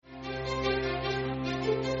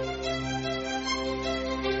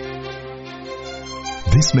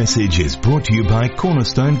This message is brought to you by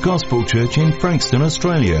Cornerstone Gospel Church in Frankston,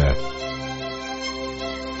 Australia.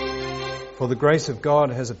 For the grace of God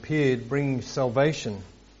has appeared, bringing salvation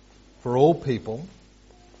for all people,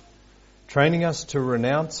 training us to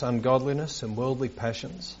renounce ungodliness and worldly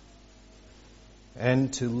passions,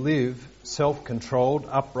 and to live self-controlled,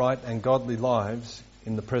 upright and godly lives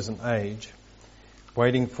in the present age,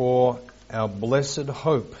 waiting for our blessed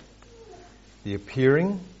hope, the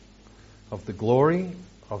appearing of the glory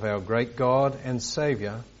of our great God and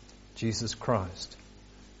Saviour, Jesus Christ,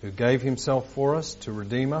 who gave himself for us to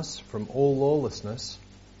redeem us from all lawlessness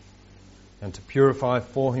and to purify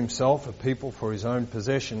for himself a people for his own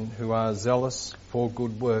possession who are zealous for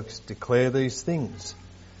good works. Declare these things.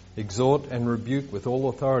 Exhort and rebuke with all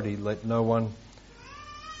authority. Let no one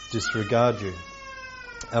disregard you.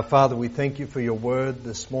 Our Father, we thank you for your word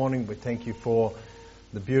this morning. We thank you for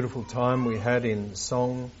the beautiful time we had in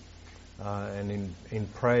song and in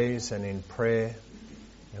praise and in prayer.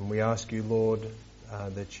 And we ask you, Lord,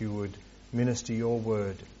 that you would minister your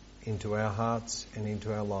word into our hearts and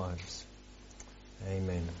into our lives.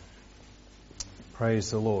 Amen.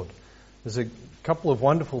 Praise the Lord. There's a couple of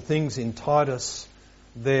wonderful things in Titus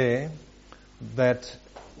there that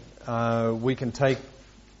we can take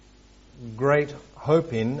great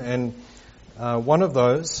hope in, and one of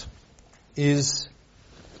those is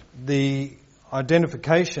the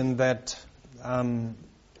identification that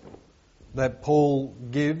Paul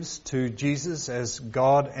gives to Jesus as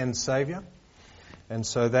God and Saviour. And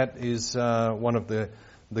so that is one of the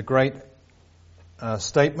great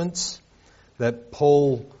statements that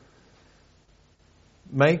Paul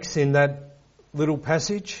makes in that little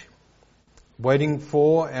passage, waiting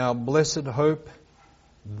for our blessed hope,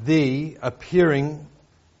 the appearing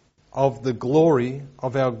of the glory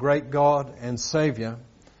of our great God and Saviour,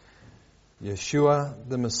 Yeshua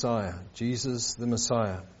the Messiah, Jesus the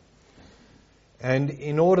Messiah. And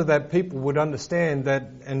in order that people would understand that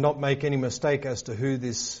and not make any mistake as to who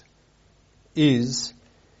this is,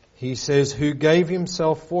 he says, who gave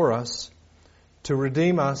himself for us to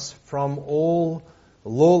redeem us from all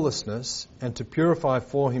lawlessness and to purify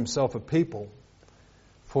for himself a people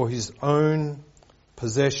for his own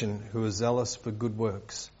possession who are zealous for good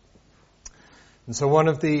works. And so one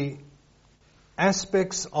of the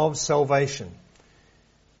aspects of salvation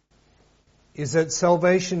is that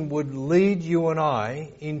salvation would lead you and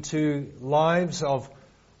I into lives of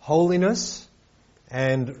holiness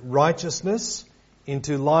and righteousness,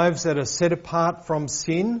 into lives that are set apart from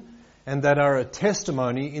sin and that are a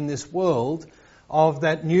testimony in this world of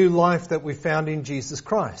that new life that we found in Jesus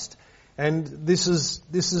Christ. And this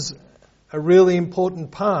is a really important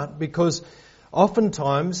part, because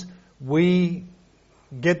oftentimes we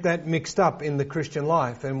get that mixed up in the Christian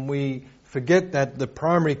life, and we forget that the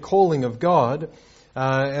primary calling of God,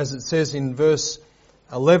 as it says in verse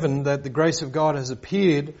 11, that the grace of God has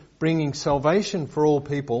appeared, bringing salvation for all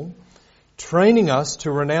people, training us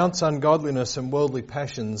to renounce ungodliness and worldly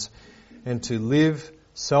passions, and to live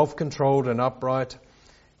self-controlled and upright,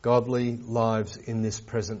 godly lives in this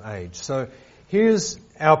present age. So here's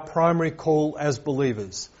our primary call as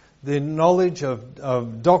believers. The knowledge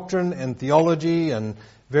of doctrine and theology and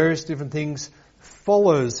various different things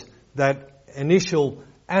follows that initial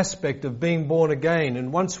aspect of being born again.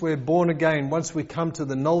 And once we're born again, once we come to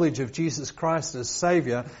the knowledge of Jesus Christ as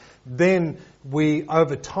Saviour, then we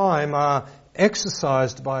over time are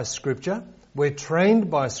exercised by Scripture. We're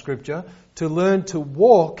trained by Scripture to learn to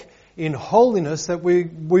walk in holiness, that we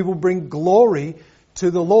will bring glory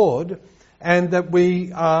to the Lord, and that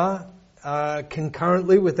we are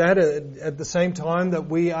concurrently with that, at the same time, that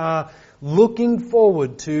we are looking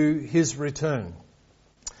forward to his return.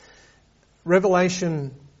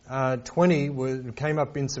 Revelation 20 came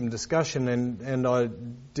up in some discussion, and I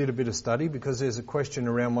did a bit of study because there's a question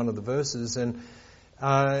around one of the verses, and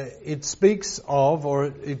it speaks of, or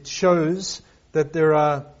it shows that there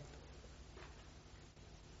are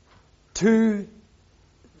two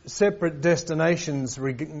separate destinations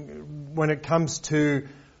when it comes to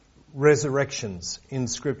resurrections in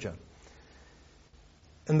Scripture.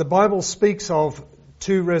 And the Bible speaks of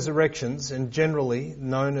two resurrections, and generally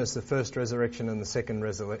known as the first resurrection and the second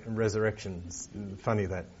resurrection. It's funny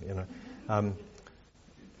that, you know.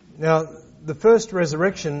 Now, the first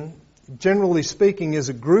resurrection, generally speaking, is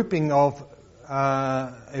a grouping of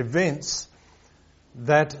events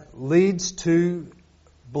that leads to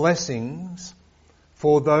blessings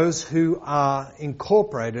for those who are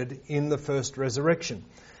incorporated in the first resurrection.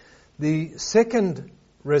 The second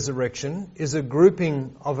resurrection is a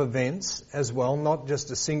grouping of events as well, not just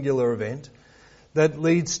a singular event, that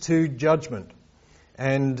leads to judgment.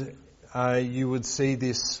 And you would see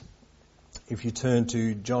this, if you turn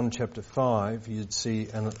to John chapter 5, you'd see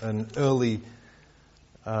an early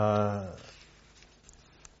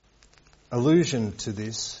allusion to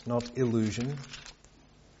this, not illusion.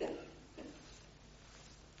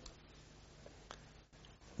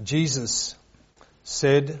 Jesus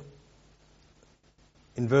said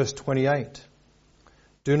in verse 28,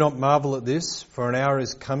 "Do not marvel at this, for an hour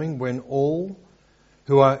is coming when all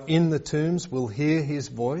who are in the tombs will hear his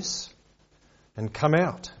voice and come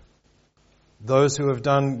out. Those who have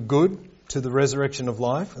done good to the resurrection of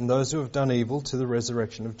life, and those who have done evil to the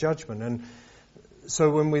resurrection of judgment." And so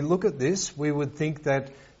when we look at this, we would think that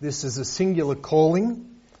this is a singular calling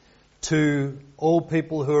to all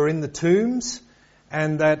people who are in the tombs,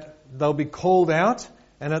 and that they'll be called out,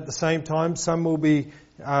 and at the same time some will be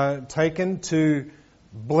taken to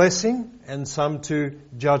blessing and some to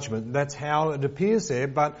judgment. That's how it appears there,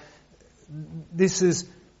 but this is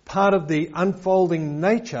part of the unfolding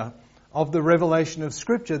nature of the revelation of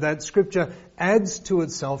Scripture, that Scripture adds to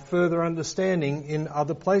itself further understanding in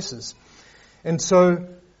other places. And so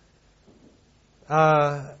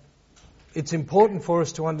it's important for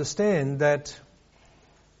us to understand that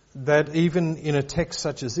even in a text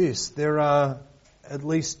such as this, there are at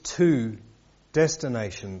least two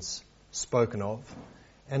destinations spoken of,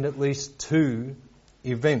 and at least two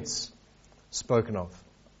events spoken of.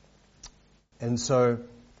 And so,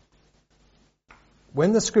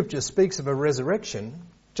 when the Scripture speaks of a resurrection,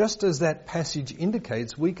 just as that passage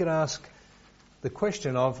indicates, we could ask the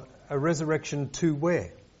question of a resurrection to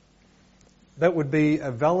where? That would be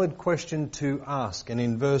a valid question to ask. And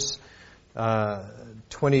in verse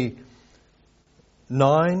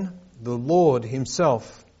 29, the Lord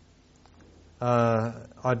himself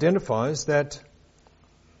identifies that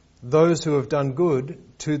those who have done good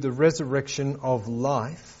to the resurrection of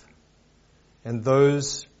life, and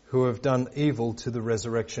those who have done evil to the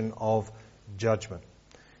resurrection of judgment.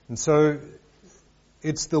 And so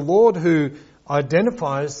it's the Lord who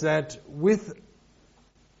identifies that with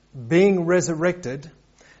being resurrected,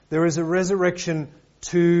 there is a resurrection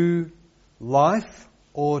to life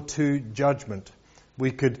or to judgment.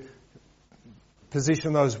 We could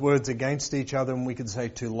position those words against each other and we could say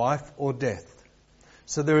to life or death.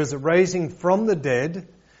 So there is a raising from the dead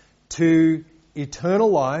to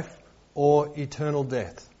eternal life or eternal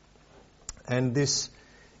death. And this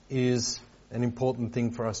is an important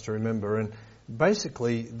thing for us to remember. And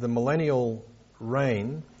basically, the millennial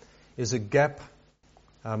reign is a gap,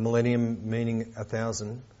 millennium meaning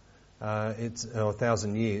 1,000, it's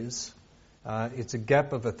 1,000 years. It's a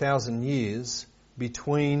gap of 1,000 years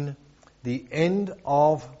between the end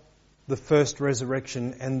of the first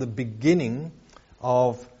resurrection and the beginning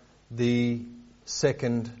of the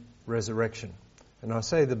second resurrection. And I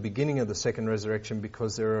say the beginning of the second resurrection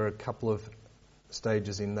because there are a couple of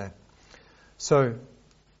stages in that. So,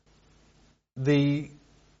 the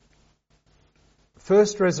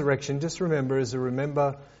first resurrection, just remember, is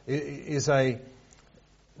a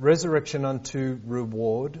resurrection unto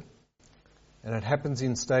reward, and it happens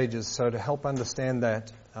in stages. So to help understand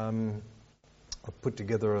that, I've put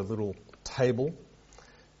together a little table.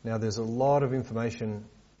 Now there's a lot of information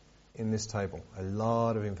in this table, a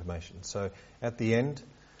lot of information. So at the end,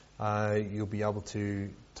 you'll be able to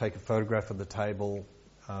take a photograph of the table.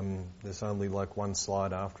 There's only like one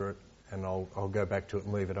slide after it, and I'll go back to it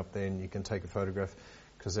and leave it up there, and you can take a photograph,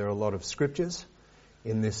 because there are a lot of scriptures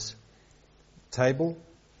in this table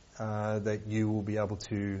that you will be able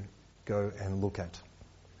to go and look at.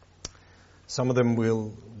 Some of them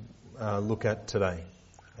we'll look at today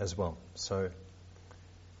as well. So,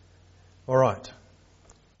 all right.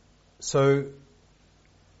 So,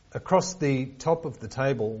 across the top of the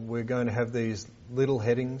table, we're going to have these little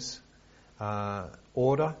headings: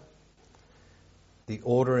 order, the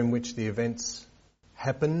order in which the events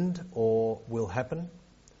happened or will happen.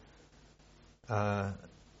 The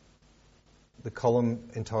column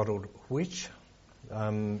entitled "Which"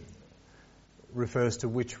 refers to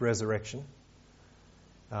which resurrection,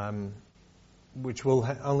 which will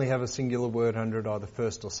only have a singular word under it, either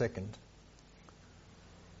first or second.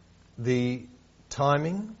 The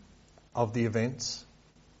timing of the events,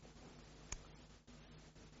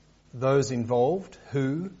 those involved,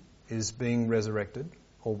 who is being resurrected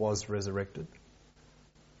or was resurrected,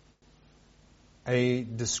 a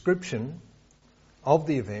description of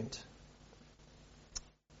the event,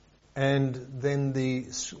 and then the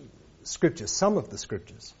scriptures, some of the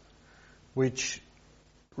scriptures, which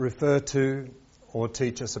refer to or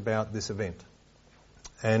teach us about this event.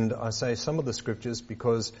 And I say some of the scriptures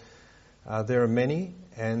because there are many,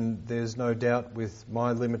 and there's no doubt with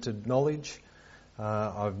my limited knowledge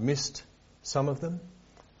I've missed some of them.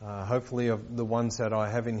 Hopefully the ones that I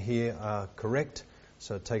have in here are correct.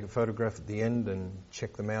 So take a photograph at the end and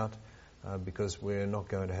check them out, because we're not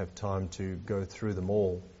going to have time to go through them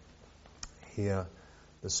all here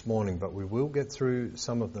this morning. But we will get through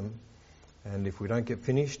some of them. And if we don't get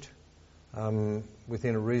finished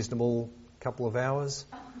within a reasonable couple of hours,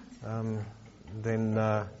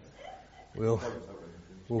 then we'll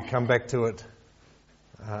come back to it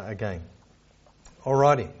again.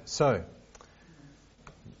 Alrighty, so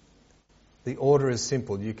the order is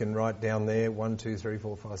simple. You can write down there 1, 2, 3,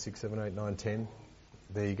 4, 5, 6, 7, 8, 9, 10.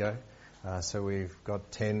 There you go. So we've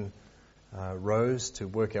got 10 rows to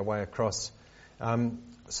work our way across.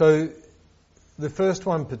 So the first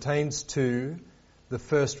one pertains to the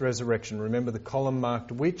first resurrection. Remember, the column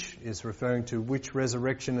marked which is referring to which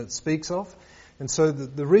resurrection it speaks of. And so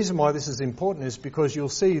the reason why this is important is because you'll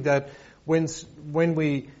see that when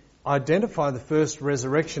we identify the first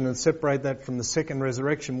resurrection and separate that from the second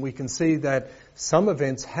resurrection, we can see that some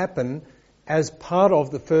events happen as part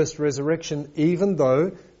of the first resurrection, even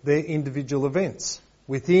though they're individual events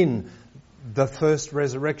within the first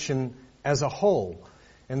resurrection as a whole.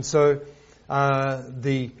 And so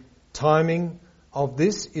the timing of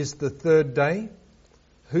this is the third day.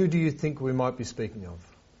 Who do you think we might be speaking of?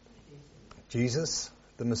 Jesus,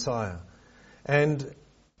 the Messiah. And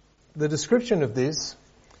the description of this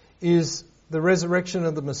is the resurrection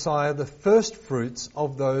of the Messiah, the first fruits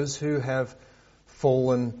of those who have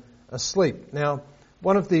fallen asleep. Now,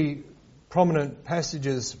 one of the prominent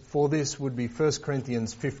passages for this would be 1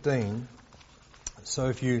 Corinthians 15. So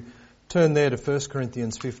if you turn there to 1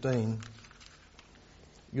 Corinthians 15,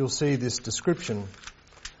 you'll see this description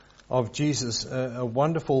of Jesus, a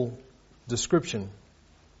wonderful description.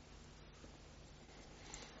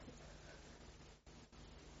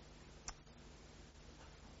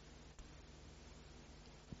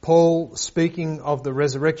 Paul, speaking of the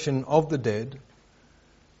resurrection of the dead,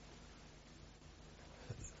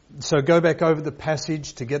 so go back over the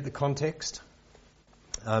passage to get the context.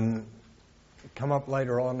 Come up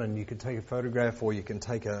later on and you can take a photograph, or you can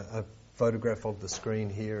take a photograph of the screen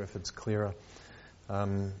here if it's clearer,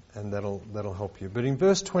 and that'll help you. But in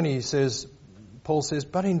verse 20 Paul says,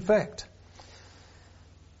 but in fact.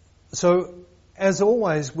 So as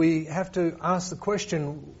always, we have to ask the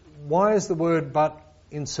question, why is the word but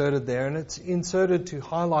inserted there? And it's inserted to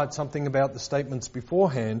highlight something about the statements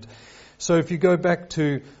beforehand. So if you go back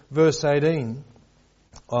to verse 18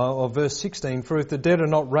 or verse 16, for if the dead are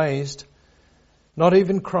not raised, not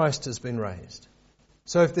even Christ has been raised.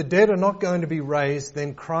 So if the dead are not going to be raised,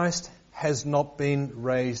 then Christ has not been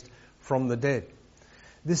raised from the dead.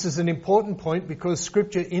 This is an important point because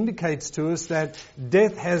Scripture indicates to us that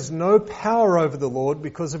death has no power over the Lord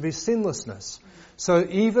because of his sinlessness. So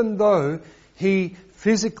even though he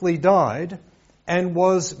physically died and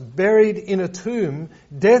was buried in a tomb,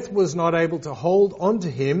 death was not able to hold on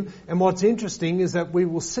to him. And what's interesting is that we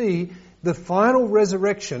will see the final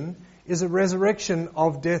resurrection is a resurrection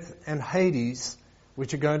of death and Hades,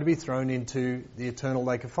 which are going to be thrown into the eternal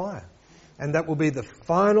lake of fire. And that will be the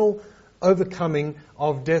final overcoming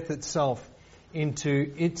of death itself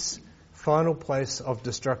into its final place of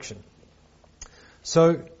destruction.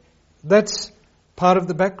 So that's part of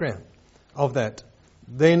the background of that.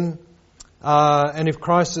 Then, and if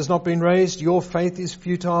Christ has not been raised, your faith is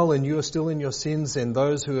futile and you are still in your sins, and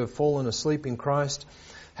those who have fallen asleep in Christ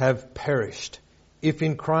have perished. If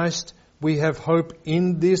in Christ we have hope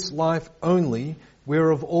in this life only,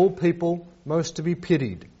 we're of all people most to be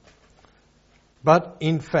pitied. But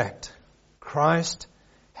in fact, Christ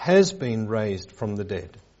has been raised from the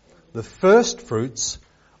dead, the first fruits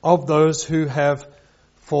of those who have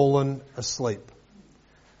fallen asleep.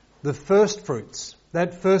 The first fruits,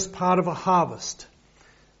 that first part of a harvest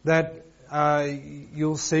that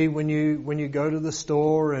you'll see when you go to the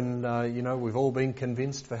store, and we've all been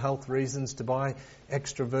convinced for health reasons to buy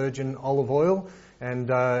extra virgin olive oil, and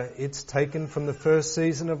it's taken from the first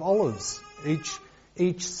season of olives.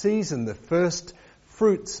 Each season, the first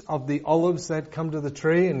fruits of the olives that come to the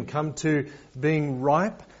tree and come to being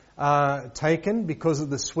ripe are taken because of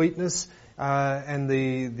the sweetness and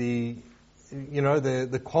the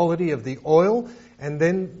quality of the oil. And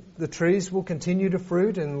then the trees will continue to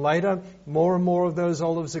fruit, and later more and more of those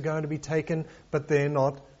olives are going to be taken, but they're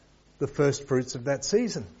not the first fruits of that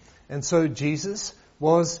season. And so Jesus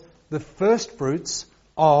was the first fruits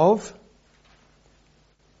of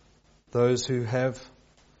those who have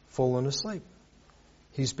fallen asleep.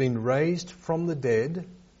 He's been raised from the dead,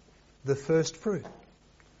 the first fruit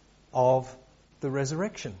of the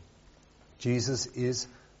resurrection. Jesus is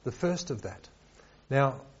the first of that.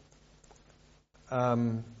 Now,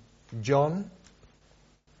 John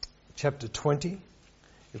chapter 20.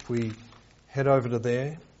 If we head over to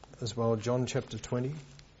there as well, John chapter 20.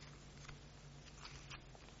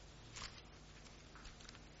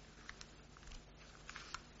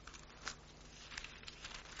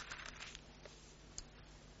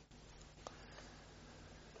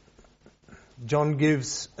 John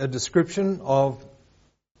gives a description of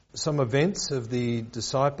some events of the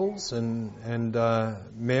disciples and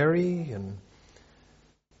Mary and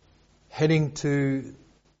heading to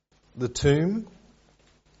the tomb.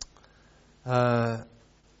 In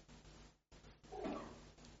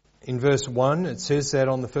verse 1 it says that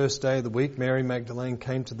on the first day of the week Mary Magdalene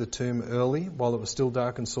came to the tomb early while it was still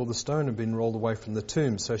dark and saw the stone had been rolled away from the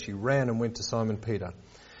tomb. So she ran and went to Simon Peter.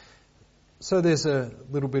 So there's a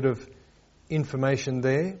little bit of information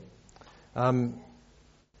there.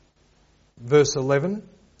 Verse 11,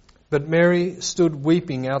 but Mary stood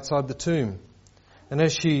weeping outside the tomb, and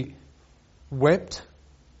as she wept,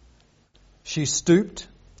 she stooped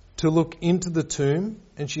to look into the tomb,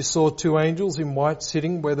 and she saw two angels in white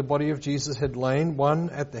sitting where the body of Jesus had lain, one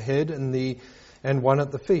at the head and one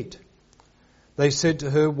at the feet. They said to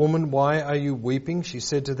her, "Woman, why are you weeping?" She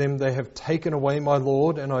said to them, "They have taken away my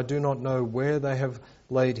Lord, and I do not know where they have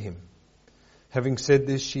laid him." Having said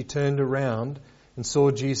this, she turned around and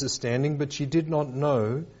saw Jesus standing, but she did not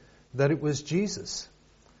know that it was Jesus.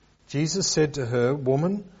 Jesus said to her,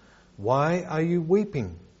 "Woman, why are you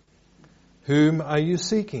weeping? Whom are you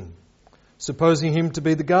seeking?" Supposing him to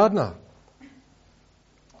be the gardener.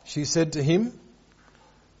 She said to him,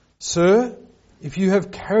 "Sir, if you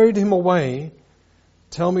have carried him away,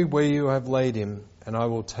 tell me where you have laid him, and I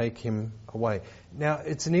will take him away." Now,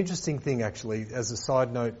 it's an interesting thing, actually, as a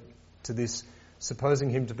side note to this, supposing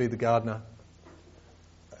him to be the gardener.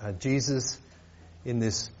 Jesus in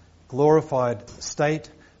this glorified state,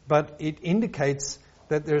 but it indicates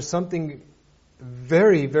that there's something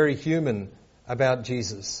very, very human about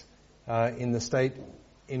Jesus in the state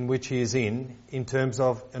in which he is in terms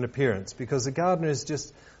of an appearance, because the gardener is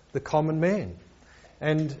just the common man.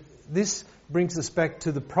 And this brings us back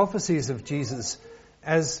to the prophecies of Jesus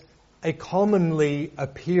as a commonly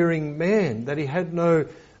appearing man, that he had no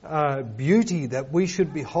beauty that we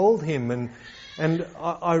should behold him. And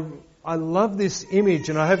I love this image,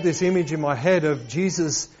 and I have this image in my head of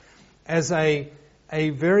Jesus as a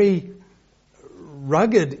very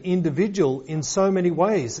rugged individual in so many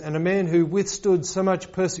ways, and a man who withstood so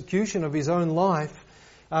much persecution of his own life.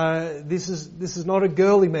 This is not a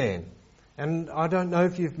girly man. And I don't know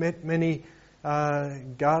if you've met many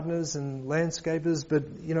gardeners and landscapers, but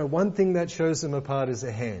one thing that shows them apart is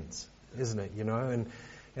their hands, isn't it?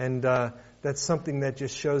 And that's something that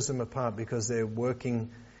just shows them apart, because they're working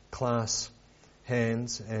class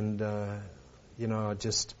hands, and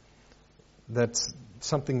that's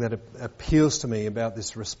something that appeals to me about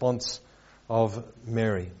this response of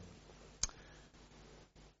Mary.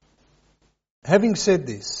 Having said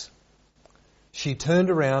this, she turned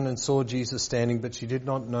around and saw Jesus standing, but she did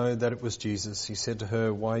not know that it was Jesus. He said to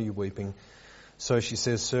her, "Why are you weeping?" So she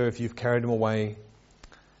says, "Sir, if you've carried him away,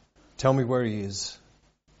 tell me where he is,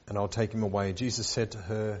 and I'll take him away." Jesus said to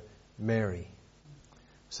her, "Mary."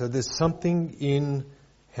 So there's something in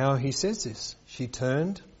how he says this. She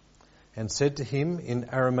turned and said to him in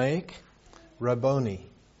Aramaic, "Rabboni,"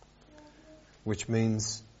 which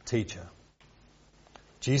means teacher.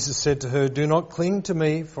 Jesus said to her, "Do not cling to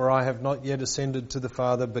me, for I have not yet ascended to the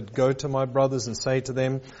Father, but go to my brothers and say to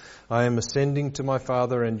them, I am ascending to my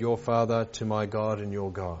Father and your Father, to my God and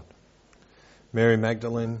your God." Mary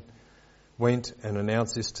Magdalene went and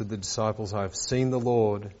announced this to the disciples, "I have seen the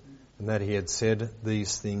Lord," and that he had said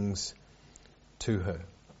these things to her.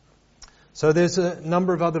 So there's a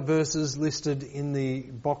number of other verses listed in the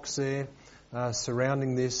box there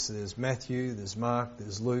surrounding this. There's Matthew, there's Mark,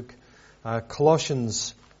 there's Luke.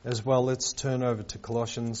 Colossians as well. Let's turn over to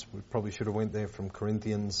Colossians. We probably should have went there from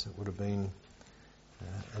Corinthians. It would have been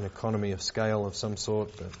an economy of scale of some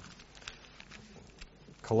sort. But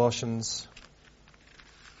Colossians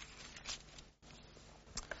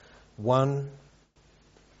 1,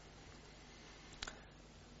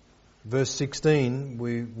 verse 16,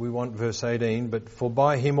 we want verse 18, "But for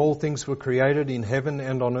by him all things were created in heaven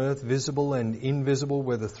and on earth, visible and invisible,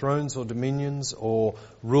 whether thrones or dominions or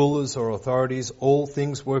rulers or authorities, all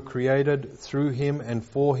things were created through him and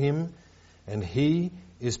for him, and he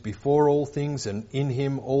is before all things, and in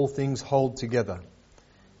him all things hold together.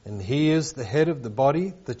 And he is the head of the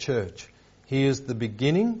body, the church. He is the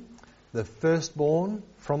beginning, the firstborn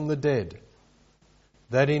from the dead,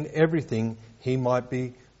 that in everything he might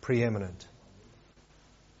be preeminent."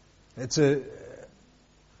 It's a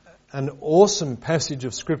an awesome passage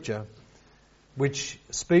of Scripture which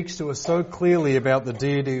speaks to us so clearly about the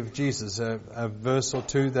deity of Jesus. A verse or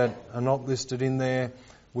two that are not listed in there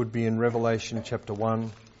would be in Revelation chapter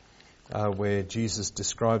 1, where Jesus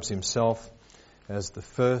describes himself as the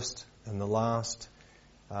first and the last,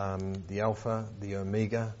 the Alpha, the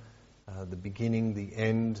Omega, the beginning, the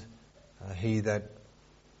end, he that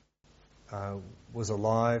was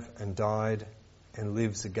alive and died and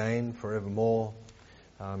lives again forevermore.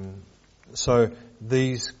 So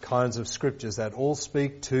these kinds of scriptures that all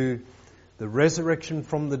speak to the resurrection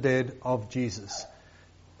from the dead of Jesus.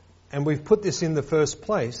 And we've put this in the first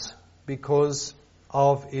place because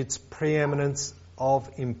of its preeminence of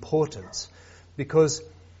importance. Because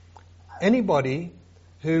anybody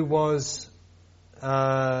who was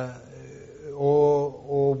or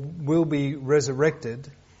will be resurrected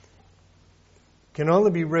can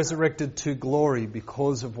only be resurrected to glory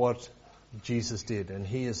because of what Jesus did. And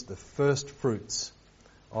he is the first fruits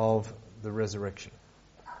of the resurrection.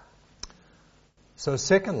 So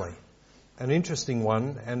secondly, an interesting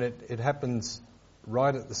one, and it happens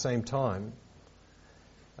right at the same time,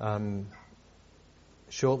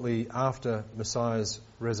 shortly after Messiah's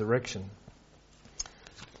resurrection.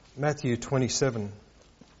 Matthew 27,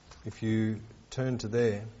 if you turn to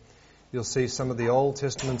there, you'll see some of the Old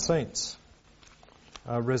Testament saints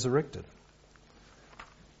are resurrected.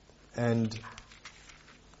 And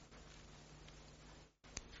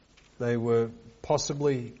they were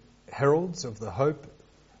possibly heralds of the hope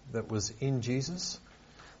that was in Jesus,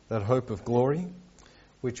 that hope of glory,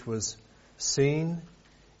 which was seen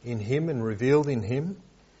in him and revealed in him.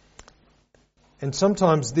 And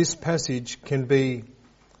sometimes this passage can be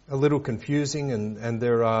a little confusing, and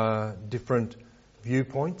there are different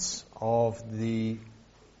viewpoints of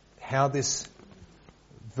how this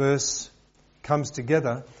verse comes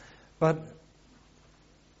together. But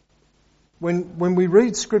when we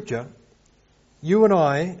read Scripture, you and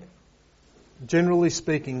I, generally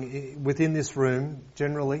speaking, within this room,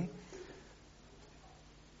 generally,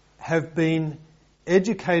 have been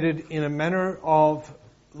educated in a manner of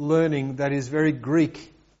learning that is very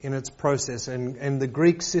Greek in its process. And the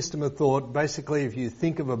Greek system of thought, basically, if you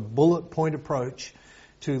think of a bullet point approach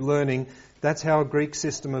to learning, that's how a Greek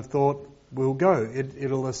system of thought will go.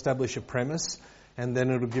 It'll establish a premise, and then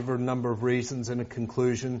it'll give a number of reasons and a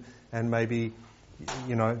conclusion, and maybe,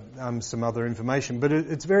 some other information. But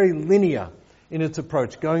it's very linear in its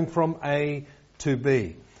approach, going from A to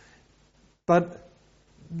B. But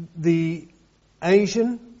the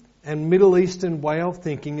Asian and Middle Eastern way of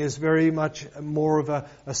thinking is very much more of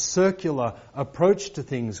a circular approach to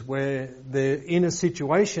things, where they're in a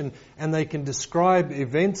situation and they can describe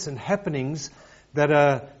events and happenings that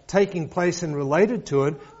are taking place and related to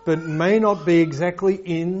it, but may not be exactly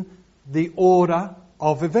in the order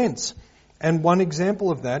of events. And one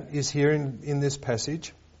example of that is here in this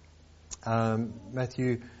passage,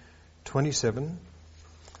 Matthew 27,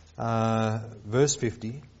 verse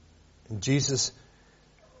 50. And Jesus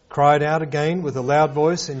cried out again with a loud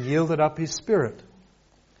voice and yielded up his spirit.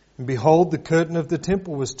 And behold, the curtain of the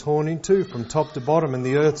temple was torn in two from top to bottom, and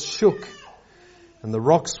the earth shook, and the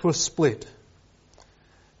rocks were split.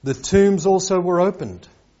 The tombs also were opened,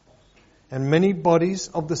 and many bodies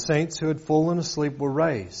of the saints who had fallen asleep were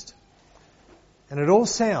raised. And it all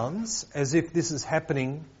sounds as if this is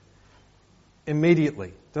happening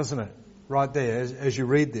immediately, doesn't it? Right there, as you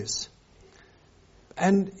read this.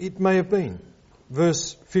 And it may have been.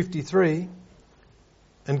 Verse 53,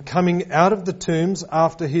 and coming out of the tombs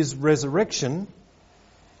after his resurrection,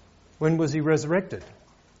 when was he resurrected?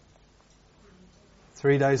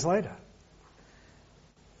 3 days later.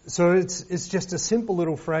 So it's just a simple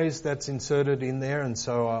little phrase that's inserted in there, and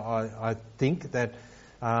so I think that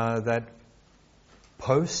that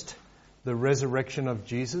post the resurrection of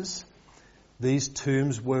Jesus, these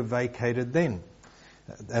tombs were vacated then,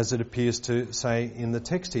 as it appears to say in the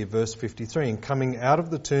text here, verse 53. And coming out of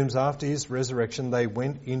the tombs after his resurrection, they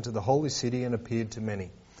went into the holy city and appeared to many.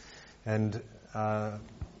 And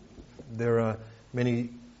there are many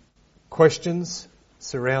questions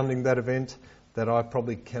surrounding that event that I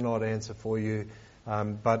probably cannot answer for you.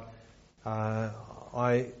 But I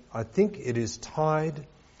think it is tied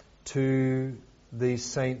to these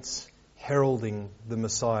saints heralding the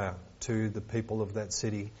Messiah to the people of that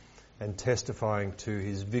city, and testifying to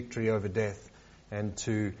his victory over death and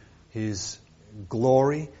to his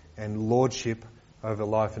glory and lordship over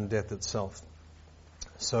life and death itself.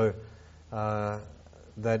 So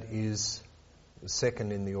that is the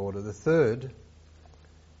second in the order. The third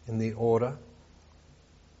in the order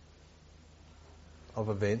of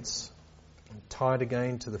events, tied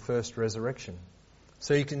again to the first resurrection,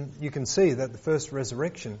 So you can see that the first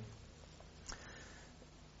resurrection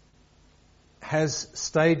has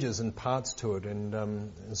stages and parts to it,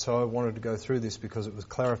 and so I wanted to go through this because it was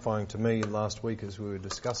clarifying to me last week as we were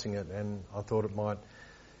discussing it, and I thought it might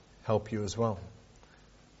help you as well.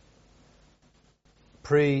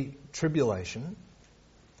 Pre-tribulation,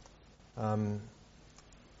 a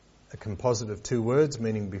composite of two words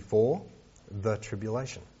meaning before the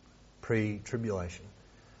tribulation. Pre-tribulation.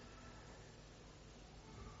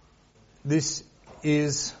 This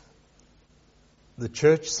is the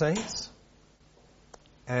church saints,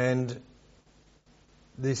 and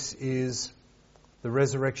this is the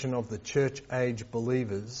resurrection of the church age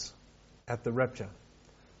believers at the rapture.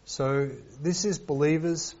 So this is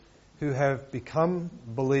believers who have become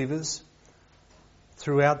believers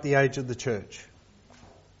throughout the age of the church,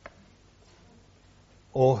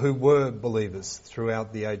 or who were believers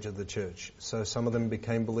throughout the age of the church. So some of them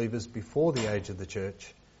became believers before the age of the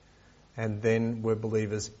church, and then were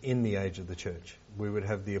believers in the age of the church. We would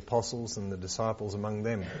have the apostles and the disciples among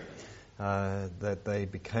them, that they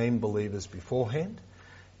became believers beforehand,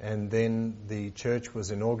 and then the church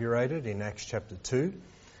was inaugurated in Acts chapter 2,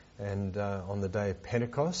 and on the day of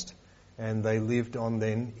Pentecost, and they lived on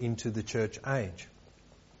then into the church age.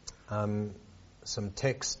 Some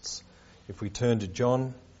texts, if we turn to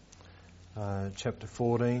John chapter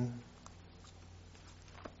 14,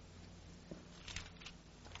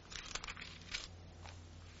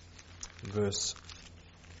 verse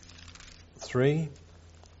 3.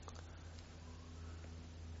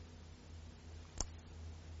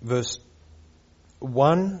 Verse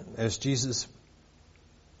 1, as Jesus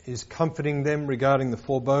is comforting them regarding the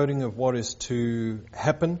foreboding of what is to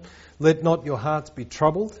happen. Let not your hearts be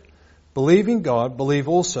troubled. Believe in God, believe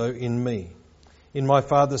also in me. In my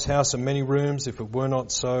Father's house are many rooms. If it were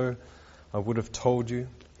not so, I would have told you.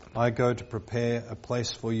 I go to prepare a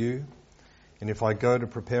place for you. And if I go to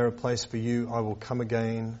prepare a place for you, I will come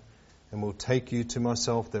again and will take you to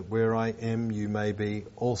myself, that where I am, you may be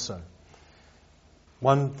also.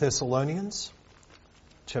 1 Thessalonians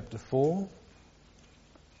chapter 4.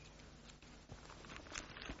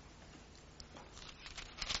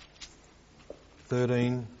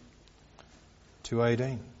 (13 to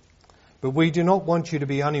 18). But we do not want you to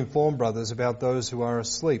be uninformed, brothers, about those who are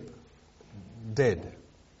asleep, dead,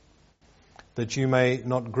 that you may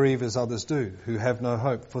not grieve as others do, who have no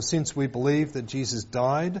hope. For since we believe that Jesus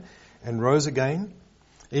died and rose again,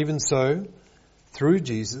 even so, through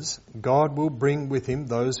Jesus, God will bring with him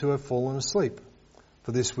those who have fallen asleep.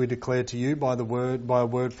 For this we declare to you by a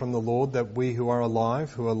word from the Lord, that we who are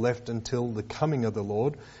alive, who are left until the coming of the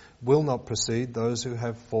Lord, will not precede those who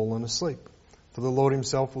have fallen asleep. For the Lord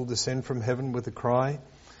himself will descend from heaven with a cry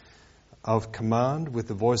of command, with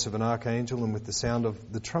the voice of an archangel, and with the sound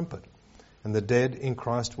of the trumpet. And the dead in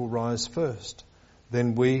Christ will rise first.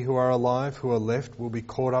 Then we who are alive, who are left, will be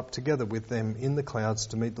caught up together with them in the clouds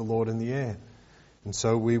to meet the Lord in the air. And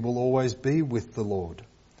so we will always be with the Lord.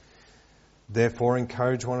 Therefore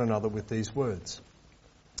encourage one another with these words.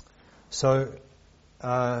 So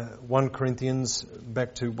 1 Corinthians,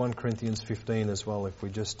 back to 1 Corinthians 15 as well, if we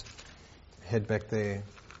just head back there,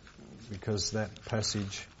 because that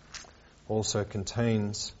passage also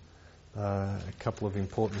contains a couple of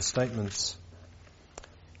important statements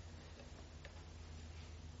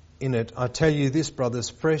in it. I tell you this, brothers,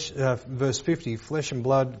 verse 50, flesh and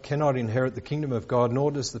blood cannot inherit the kingdom of God,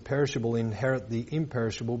 nor does the perishable inherit the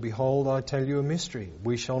imperishable. Behold, I tell you a mystery.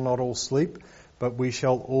 We shall not all sleep, but we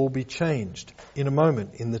shall all be changed in a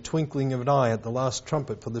moment, in the twinkling of an eye, at the last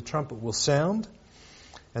trumpet. For the trumpet will sound,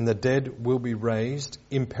 and the dead will be raised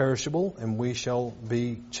imperishable, and we shall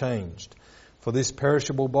be changed. For this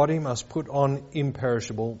perishable body must put on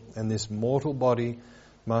imperishable, and this mortal body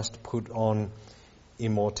must put on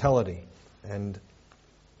immortality. And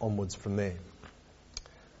onwards from there.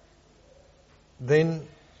 Then,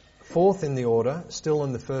 fourth in the order, still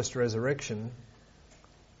in the first resurrection,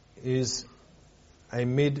 is a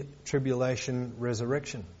mid-tribulation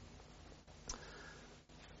resurrection.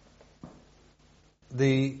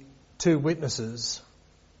 The two witnesses.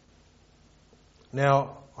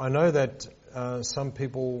 Now, I know that some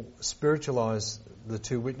people spiritualize the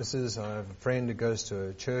two witnesses. I have a friend who goes to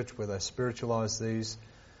a church where they spiritualize these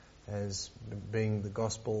as being the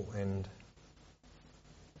gospel, and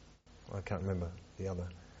I can't remember the other.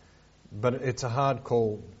 But it's a hard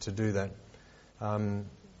call to do that.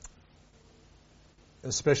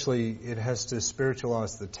 Especially it has to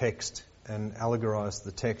spiritualize the text and allegorize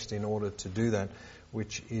the text in order to do that,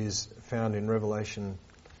 which is found in Revelation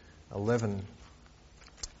 11,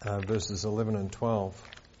 verses 11 and 12.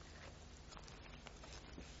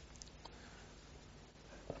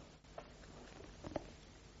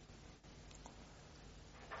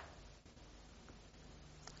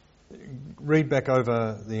 read back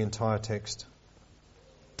over the entire text.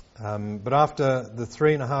 But after the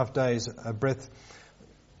 3.5 days, a breath...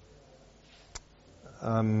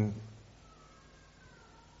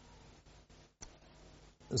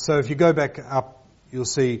 so if you go back up, you'll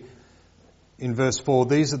see in verse 4,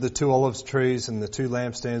 these are the 2 olive trees and the 2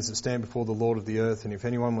 lampstands that stand before the Lord of the earth, and if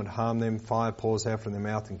anyone would harm them, fire pours out from their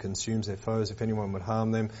mouth and consumes their foes. If anyone would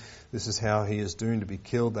harm them, this is how he is doomed to be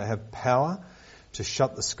killed. They have power to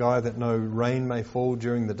shut the sky that no rain may fall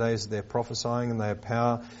during the days of their prophesying, and they have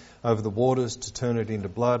power over the waters to turn it into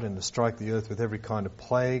blood and to strike the earth with every kind of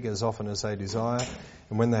plague as often as they desire.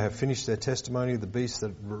 And when they have finished their testimony, the beast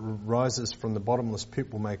that rises from the bottomless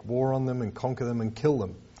pit will make war on them and conquer them and kill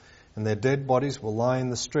them. And their dead bodies will lie in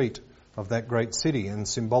the street of that great city. And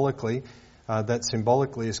symbolically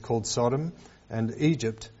is called Sodom and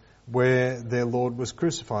Egypt, where their Lord was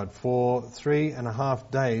crucified. For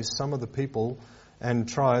 3.5 days, some of the people and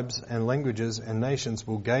tribes and languages and nations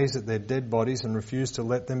will gaze at their dead bodies and refuse to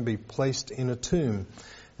let them be placed in a tomb.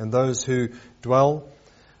 And those who dwell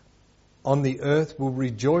on the earth will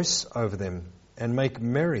rejoice over them and make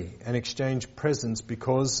merry and exchange presents,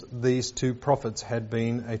 because these 2 prophets had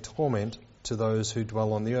been a torment to those who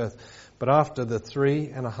dwell on the earth. But after the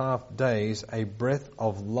 3.5 days, a breath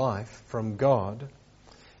of life from God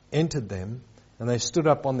entered them, and they stood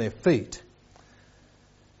up on their feet,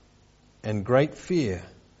 and great fear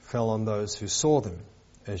fell on those who saw them,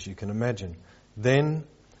 as you can imagine. Then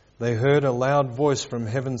they heard a loud voice from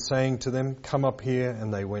heaven saying to them, "Come up here,"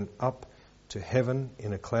 and they went up to heaven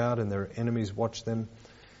in a cloud, and their enemies watched them,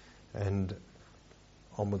 and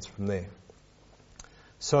onwards from there.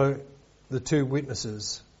 So the 2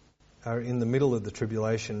 witnesses are in the middle of the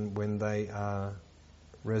tribulation when they are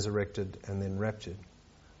resurrected and then raptured.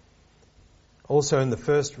 Also in the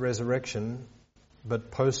first resurrection,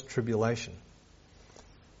 but post-tribulation.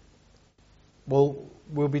 Well,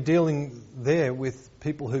 we'll be dealing there with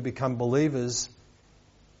people who become believers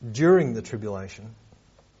during the tribulation,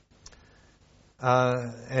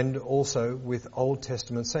 and also with Old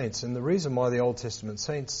Testament saints. And the reason why the Old Testament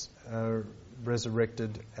saints are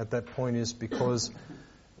resurrected at that point is because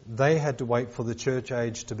they had to wait for the church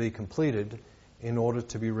age to be completed in order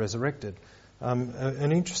to be resurrected.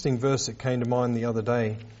 An interesting verse that came to mind the other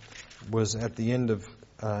day was at the end of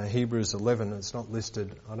Hebrews 11. It's not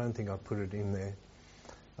listed. I don't think I put it in there.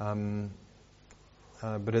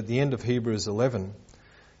 But at the end of Hebrews 11,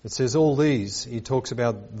 it says, all these, he talks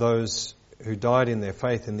about those who died in their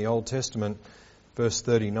faith in the Old Testament, verse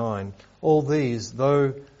 39, all these,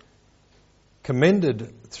 though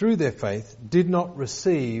commended through their faith, did not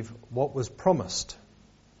receive what was promised,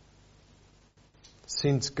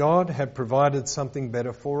 since God had provided something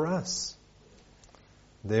better for us.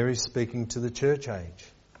 There he's speaking to the church age,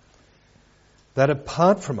 that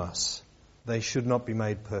apart from us, they should not be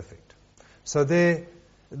made perfect. So there,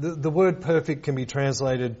 the word perfect can be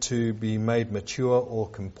translated to be made mature or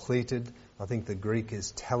completed. I think the Greek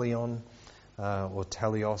is talion or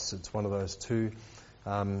talios. It's one of those two.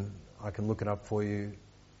 I can look it up for you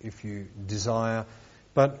if you desire.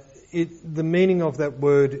 But the meaning of that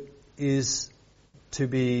word is to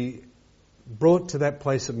be brought to that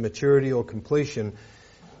place of maturity or completion.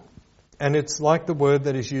 And it's like the word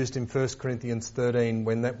that is used in 1 Corinthians 13,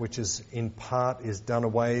 when that which is in part is done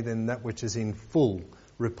away, then that which is in full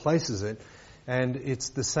replaces it. And it's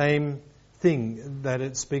the same thing, that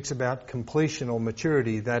it speaks about completion or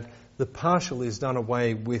maturity, that the partial is done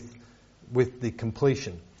away with the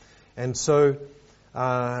completion. And so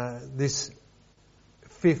this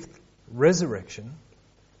fifth resurrection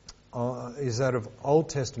is that of Old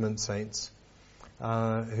Testament saints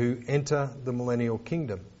who enter the millennial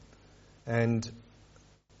kingdom. And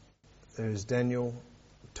there's Daniel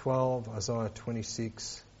 12, Isaiah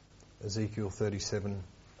 26, Ezekiel 37,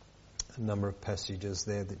 a number of passages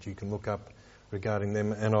there that you can look up regarding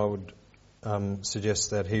them. And I would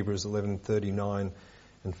suggest that Hebrews 11:39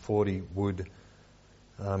 and 40 would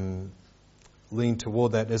lean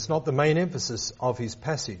toward that. It's not the main emphasis of his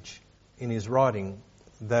passage in his writing,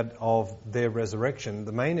 that of their resurrection.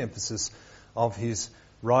 The main emphasis of his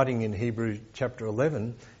writing in Hebrews chapter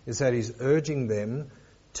 11 is that he's urging them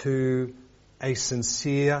to a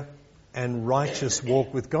sincere and righteous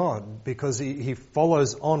walk with God, because he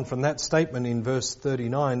follows on from that statement in verse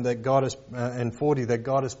 39 that God has, and 40, that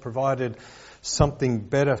God has provided something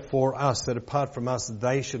better for us, that apart from us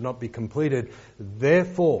they should not be completed.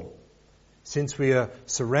 Therefore, since we are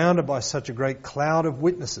surrounded by such a great cloud of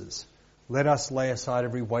witnesses, let us lay aside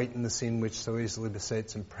every weight and the sin which so easily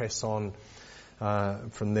besets, and press on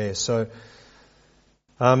from there. So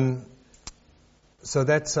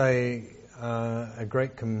that's a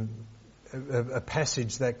great a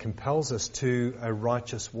passage that compels us to a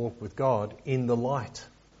righteous walk with God in the light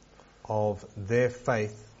of their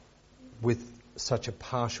faith with such a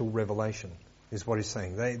partial revelation, is what he's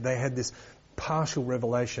saying. They had this partial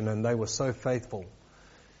revelation and they were so faithful,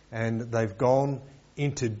 and they've gone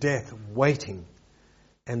into death waiting,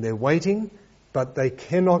 and they're waiting, but they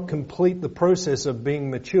cannot complete the process of being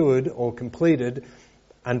matured or completed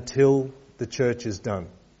until the church is done.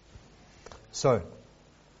 So,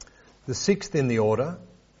 the sixth in the order,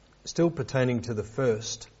 still pertaining to the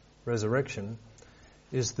first resurrection,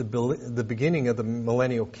 is the beginning of the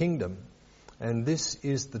millennial kingdom, and this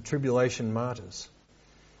is the tribulation martyrs,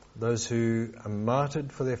 those who are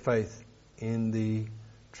martyred for their faith in the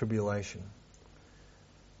tribulation.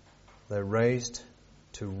 They're raised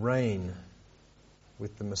to reign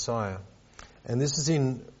with the Messiah. And this is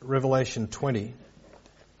in Revelation 20.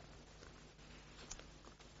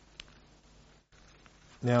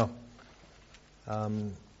 Now,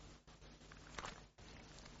 the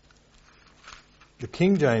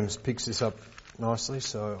King James picks this up nicely,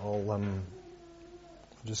 so I'll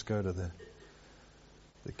just go to the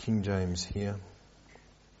King James here.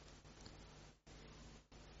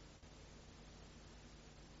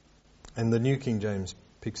 And the New King James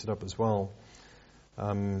picks it up as well.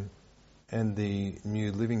 And the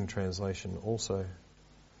New Living Translation also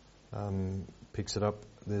picks it up.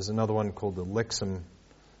 There's another one called the Lexham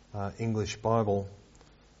English Bible,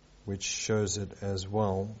 which shows it as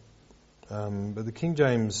well. But the King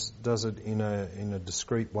James does it in a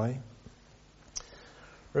discreet way.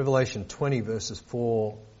 Revelation 20 verses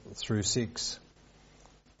 4 through 6.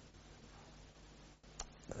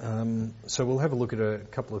 So we'll have a look at a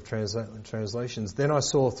couple of translations. Then I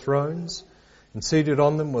saw thrones, and seated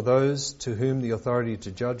on them were those to whom the authority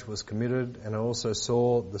to judge was committed, and I also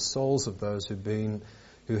saw the souls of those who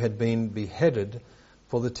had been beheaded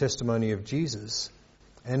for the testimony of Jesus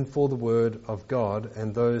and for the word of God,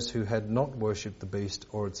 and those who had not worshipped the beast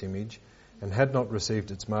or its image, and had not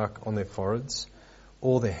received its mark on their foreheads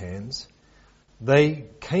or their hands. They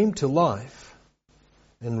came to life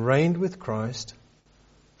and reigned with Christ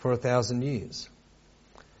for 1,000 years.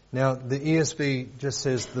 Now, the ESV just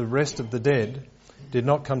says the rest of the dead did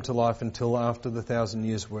not come to life until after the 1,000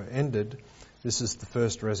 years were ended. This is the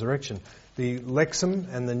first resurrection. The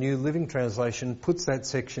Lexham and the New Living Translation puts that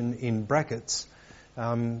section in brackets,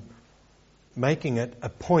 making it a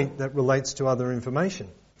point that relates to other information,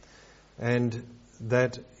 and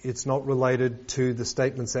that it's not related to the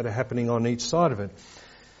statements that are happening on each side of it.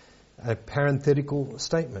 A parenthetical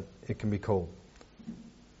statement, it can be called.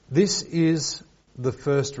 This is the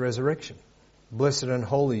first resurrection. Blessed and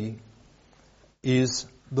holy is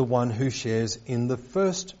the one who shares in the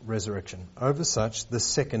first resurrection. Over such, the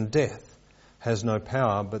second death has no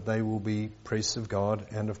power, but they will be priests of God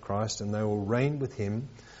and of Christ, and they will reign with him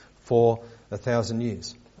for 1,000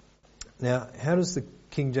 years. Now, how does the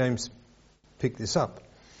King James pick this up?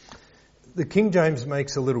 The King James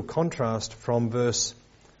makes a little contrast from verse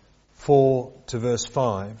 4 to verse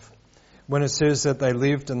 5, when it says that they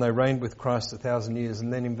lived and they reigned with Christ 1,000 years,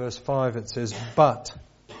 and then in verse 5 it says, but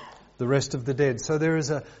the rest of the dead. So there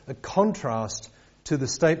is a contrast to the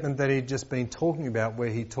statement that he'd just been talking about, where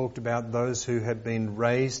he talked about those who had been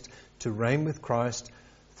raised to reign with Christ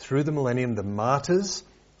through the millennium, the martyrs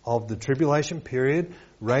of the tribulation period,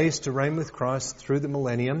 raised to reign with Christ through the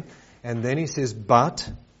millennium. And then he says, but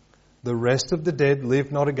the rest of the dead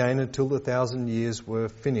lived not again until the 1,000 years were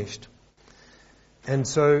finished. And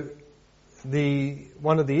so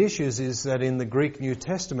one of the issues is that in the Greek New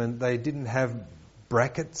Testament they didn't have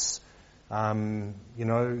brackets.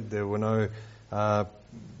 There were no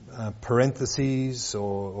parentheses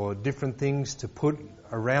or different things to put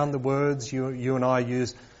around the words. You and I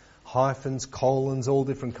use hyphens, colons, all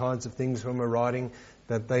different kinds of things when we're writing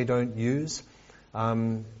that they don't use.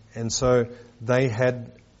 And so they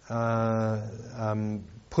had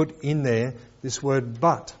put in there this word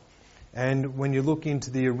but. And when you look into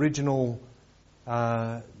the original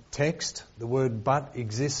text, the word but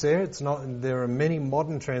exists there. There are many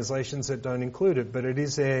modern translations that don't include it, but it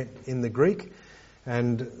is there in the Greek,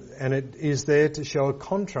 and it is there to show a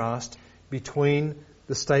contrast between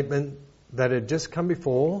the statement that had just come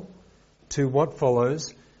before to what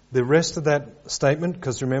follows. The rest of that statement,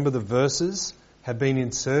 because remember the verses have been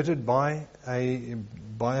inserted by a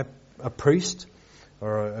priest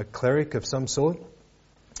or a cleric of some sort.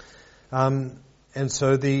 And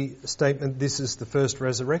so the statement, this is the first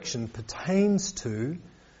resurrection, pertains to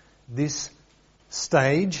this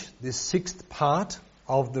stage, this sixth part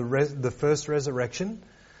of the first resurrection,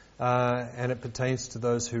 and it pertains to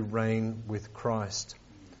those who reign with Christ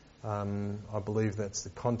I believe that's the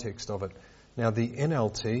context of it. Now the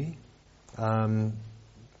NLT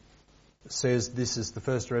says this is the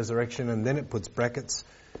first resurrection, and then it puts brackets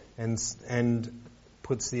and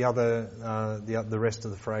puts the rest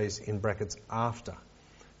of the phrase in brackets after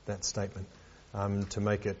that statement to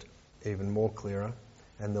make it even more clearer.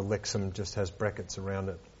 And the Lexham just has brackets around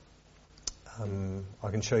it.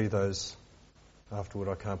 I can show you those afterward.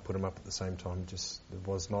 I can't put them up at the same time. Just there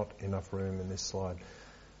was not enough room in this slide.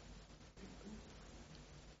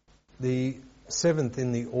 The seventh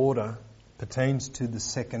in the order pertains to the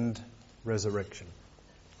second resurrection.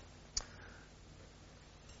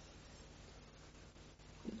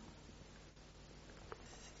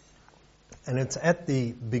 And it's at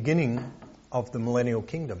the beginning of the millennial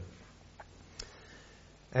kingdom.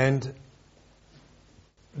 And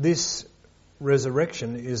this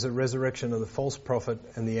resurrection is a resurrection of the false prophet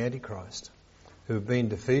and the Antichrist, who have been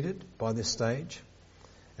defeated by this stage.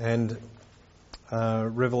 And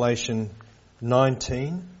Revelation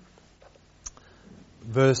 19,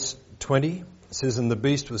 verse 20, says, "And the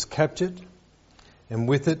beast was captured, and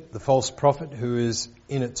with it the false prophet who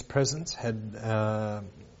in its presence had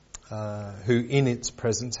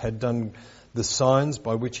done the signs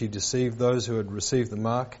by which he deceived those who had received the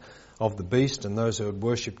mark of the beast and those who had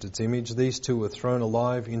worshipped its image. These two were thrown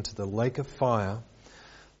alive into the lake of fire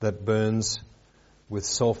that burns with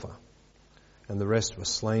sulphur. And the rest were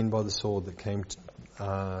slain by the sword that came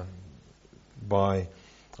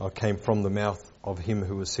from the mouth of him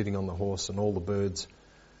who was sitting on the horse, and all the birds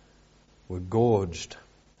were gorged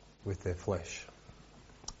with their flesh."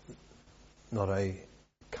 Not a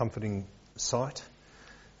comforting sight.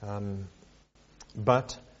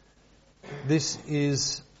 But this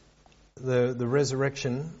is the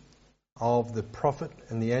resurrection of the prophet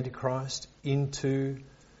and the Antichrist into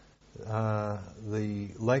the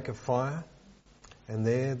lake of fire, and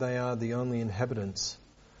there they are the only inhabitants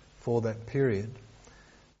for that period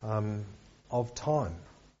of time.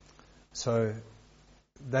 So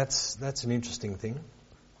that's an interesting thing.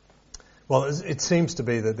 Well, it seems to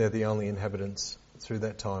be that they're the only inhabitants through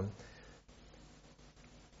that time.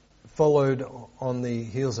 Followed on the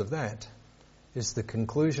heels of that is the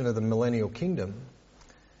conclusion of the millennial kingdom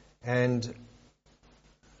and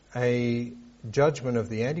a judgment of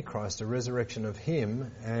the Antichrist, a resurrection of him,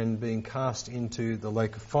 and being cast into the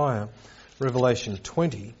lake of fire. Revelation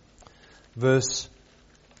 20, verse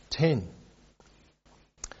 10.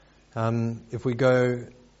 If we go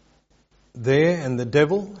there, "And the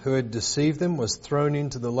devil who had deceived them was thrown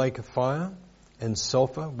into the lake of fire and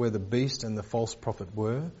sulphur, where the beast and the false prophet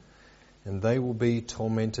were, and they will be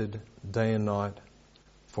tormented day and night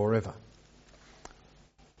forever."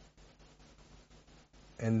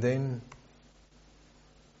 And then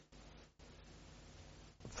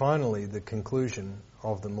finally the conclusion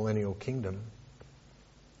of the millennial kingdom.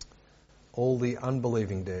 All the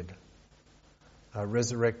unbelieving dead are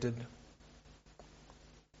resurrected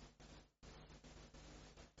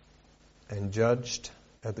and judged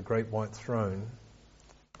at the great white throne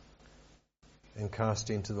and cast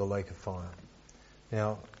into the lake of fire.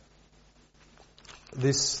 Now,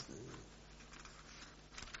 the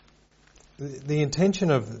intention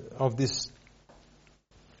of this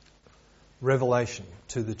revelation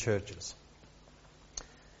to the churches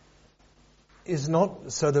is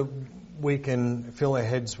not so that we can fill our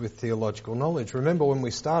heads with theological knowledge. Remember when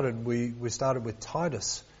we started with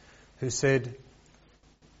Titus, who said,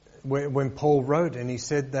 when Paul wrote, and he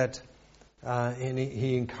said that and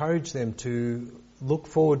he encouraged them to look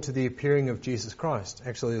forward to the appearing of Jesus Christ.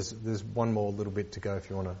 Actually, there's one more little bit to go if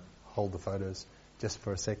you want to hold the photos just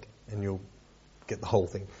for a sec, and you'll get the whole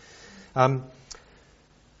thing.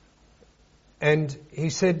 And he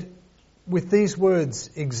said, with these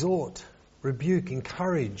words, exhort, rebuke,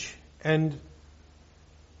 encourage. And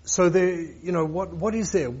so what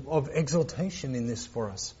is there of exhortation in this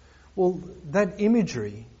for us? Well, that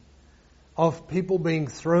imagery of people being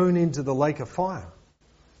thrown into the lake of fire,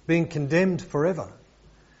 being condemned forever,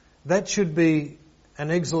 that should be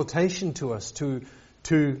an exhortation to us to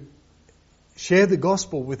share the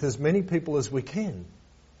gospel with as many people as we can.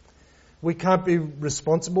 We can't be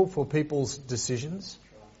responsible for people's decisions,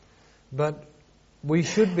 but we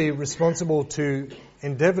should be responsible to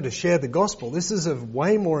endeavour to share the gospel. This is of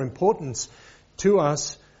way more importance to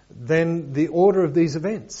us than the order of these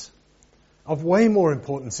events. Of way more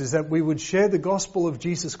importance is that we would share the gospel of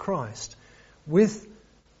Jesus Christ with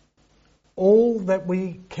all that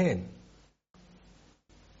we can.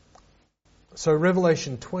 So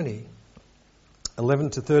Revelation 20, 11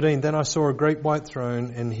 to 13, "Then I saw a great white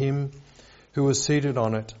throne and him who was seated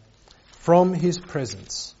on it. From his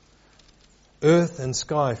presence Earth and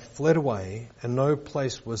sky fled away, and no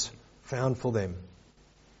place was found for them.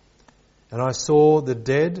 And I saw the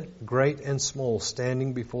dead, great and small,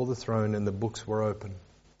 standing before the throne, and the books were open.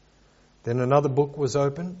 Then another book was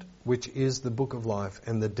opened, which is the book of life,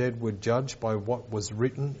 and the dead were judged by what was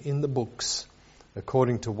written in the books,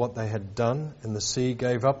 according to what they had done. And the sea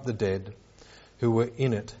gave up the dead who were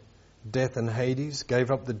in it. Death and Hades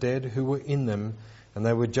gave up the dead who were in them, and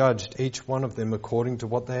they were judged, each one of them according to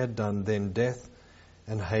what they had done. Then death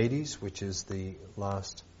and Hades, which is the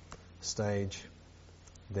last stage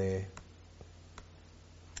there.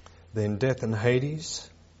 Then death and Hades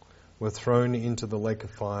were thrown into the lake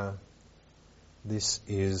of fire. This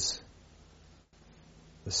is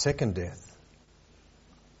the second death,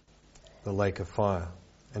 the lake of fire.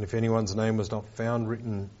 And if anyone's name was not found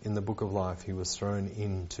written in the book of life, he was thrown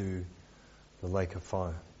into the lake of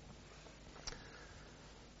fire.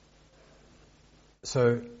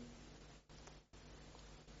 So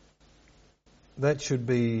that should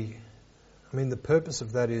be, the purpose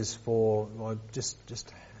of that is for,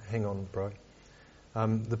 just hang on, bro.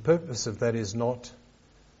 The purpose of that is not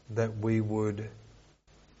that we would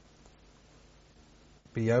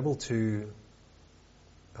be able to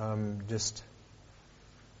just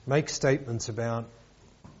make statements about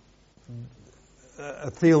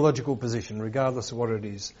a theological position, regardless of what it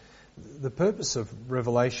is. The purpose of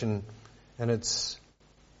Revelation and its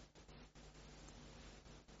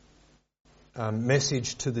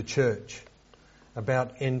message to the church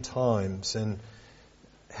about end times and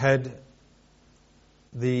had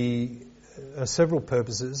several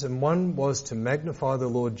purposes, and one was to magnify the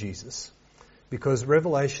Lord Jesus, because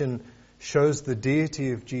Revelation shows the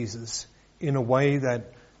deity of Jesus in a way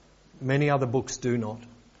that many other books do not.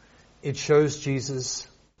 It shows Jesus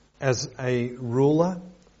as a ruler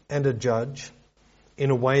and a judge in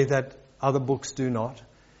a way that other books do not.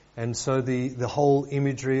 And so the whole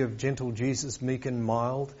imagery of gentle Jesus, meek and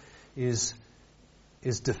mild, is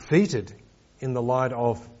defeated in the light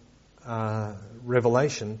of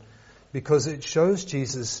Revelation, because it shows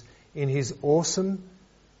Jesus in his awesome,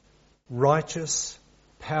 righteous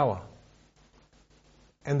power,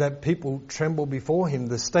 and that people tremble before him.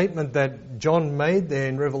 The statement that John made there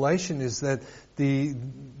in Revelation is that the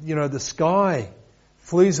sky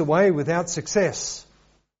flees away without success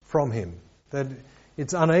from him, that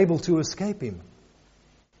it's unable to escape him.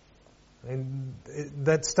 And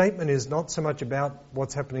that statement is not so much about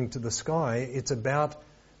what's happening to the sky, it's about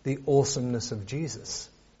the awesomeness of Jesus.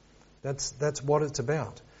 That's what it's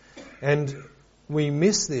about. And we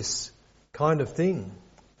miss this kind of thing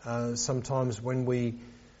sometimes when we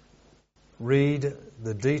read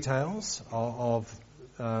the details of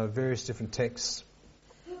various different texts.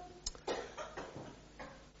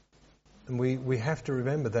 And we have to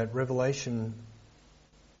remember that Revelation,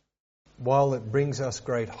 while it brings us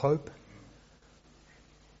great hope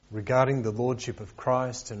regarding the Lordship of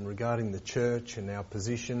Christ and regarding the church and our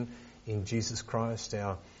position in Jesus Christ,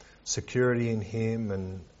 our security in Him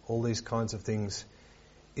and all these kinds of things,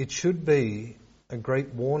 it should be a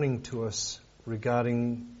great warning to us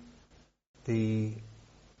regarding the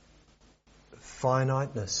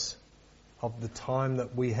finiteness of the time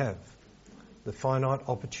that we have, the finite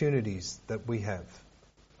opportunities that we have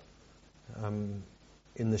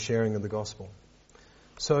in the sharing of the gospel.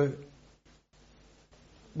 So,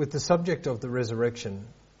 with the subject of the resurrection,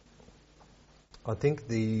 I think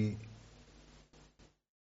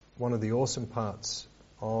one of the awesome parts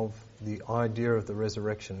of the idea of the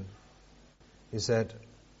resurrection is that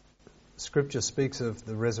Scripture speaks of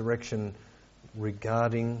the resurrection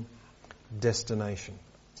regarding destination.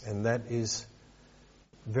 And that is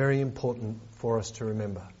very important for us to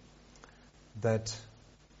remember, that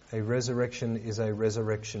a resurrection is a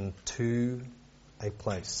resurrection to a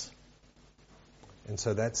place. And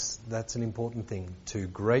so that's an important thing, to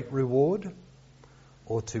great reward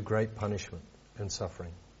or to great punishment and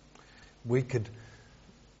suffering. We could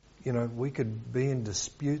be in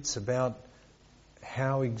disputes about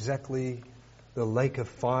how exactly the lake of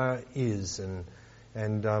fire is, and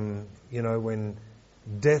when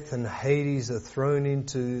death and Hades are thrown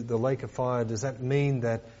into the lake of fire, does that mean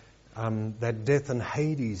that that death and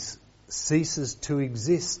Hades ceases to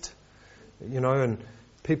exist? And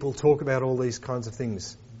people talk about all these kinds of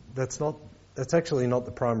things. That's actually not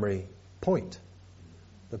the primary point.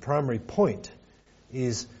 The primary point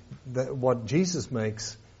is that what Jesus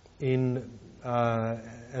makes in,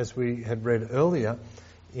 as we had read earlier,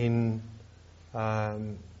 in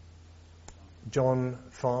John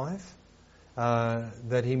 5,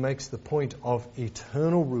 that he makes the point of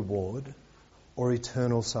eternal reward or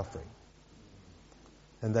eternal suffering.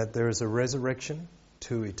 And that there is a resurrection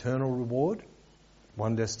to eternal reward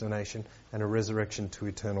one destination, and a resurrection to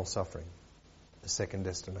eternal suffering, the second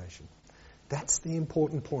destination. That's the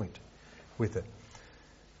important point with it.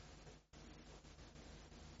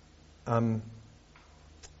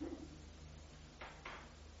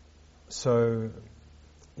 So,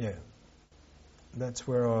 yeah, that's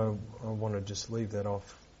where I want to just leave that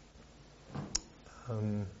off.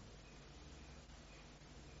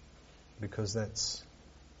 Because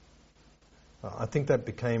I think that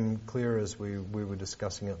became clear as we were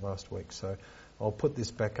discussing it last week. So I'll put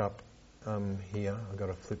this back up here. I've got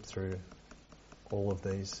to flip through all of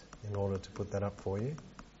these in order to put that up for you,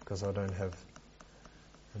 because I don't have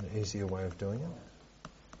an easier way of doing it.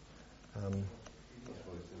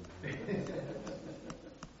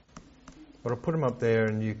 But I'll put them up there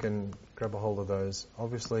and you can grab a hold of those.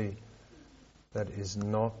 Obviously, that is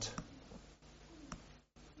not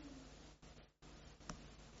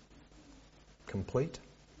complete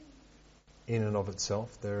in and of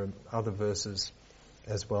itself. There are other verses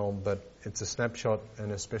as well, but it's a snapshot,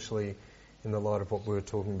 and especially in the light of what we were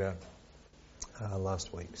talking about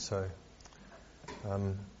last week. So,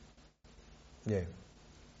 yeah.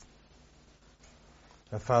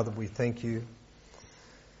 Now, Father, we thank you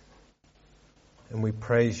and we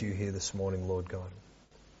praise you here this morning, Lord God.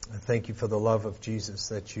 I thank you for the love of Jesus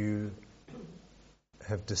that you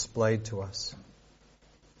have displayed to us.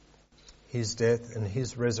 His death and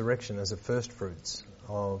his resurrection as a first fruits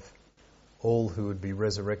of all who would be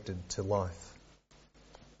resurrected to life.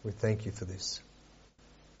 We thank you for this.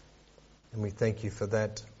 And we thank you for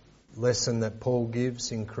that lesson that Paul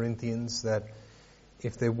gives in Corinthians, that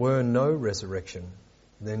if there were no resurrection,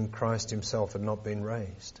 then Christ himself had not been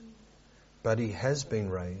raised. But he has been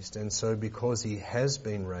raised, and so because he has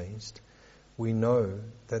been raised, we know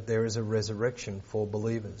that there is a resurrection for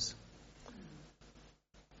believers.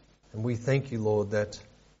 And we thank you, Lord, that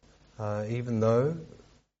even though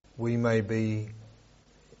we may be,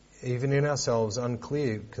 even in ourselves,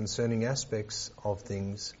 unclear concerning aspects of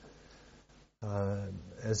things,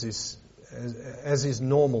 as is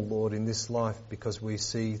normal, Lord, in this life, because we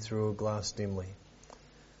see through a glass dimly.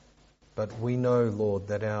 But we know, Lord,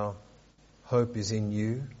 that our hope is in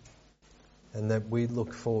you, and that we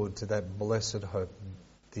look forward to that blessed hope,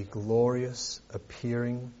 the glorious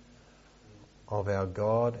appearing of our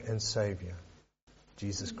God and Saviour,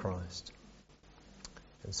 Jesus Christ.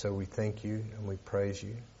 And so we thank you and we praise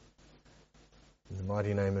you in the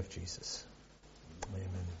mighty name of Jesus.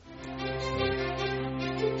 Amen.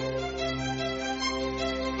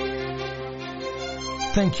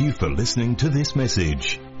 Thank you for listening to this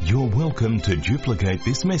message. You're welcome to duplicate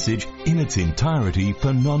this message in its entirety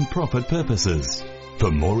for non-profit purposes. For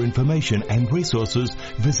more information and resources,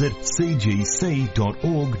 visit cgc.org.au.